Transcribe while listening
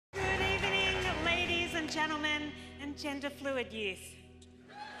gentlemen, and gender-fluid youth.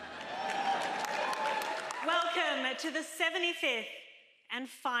 Welcome to the 75th and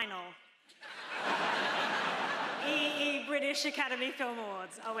final British Academy Film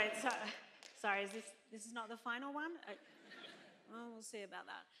Awards. Oh wait, sorry, is this is not the final one? Well, we'll see about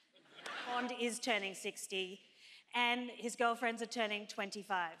that. Bond is turning 60 and his girlfriends are turning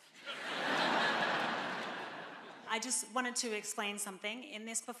 25. I just wanted to explain something. In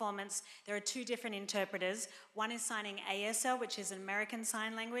this performance, there are two different interpreters. One is signing ASL, which is an American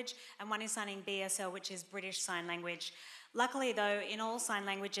Sign Language, and one is signing BSL, which is British Sign Language. Luckily, though, in all sign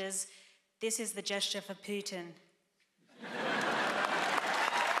languages, this is the gesture for Putin.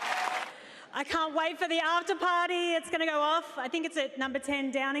 I can't wait for the after party. It's going to go off. I think it's at number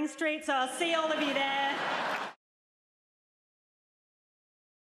 10 Downing Street, so I'll see all of you there.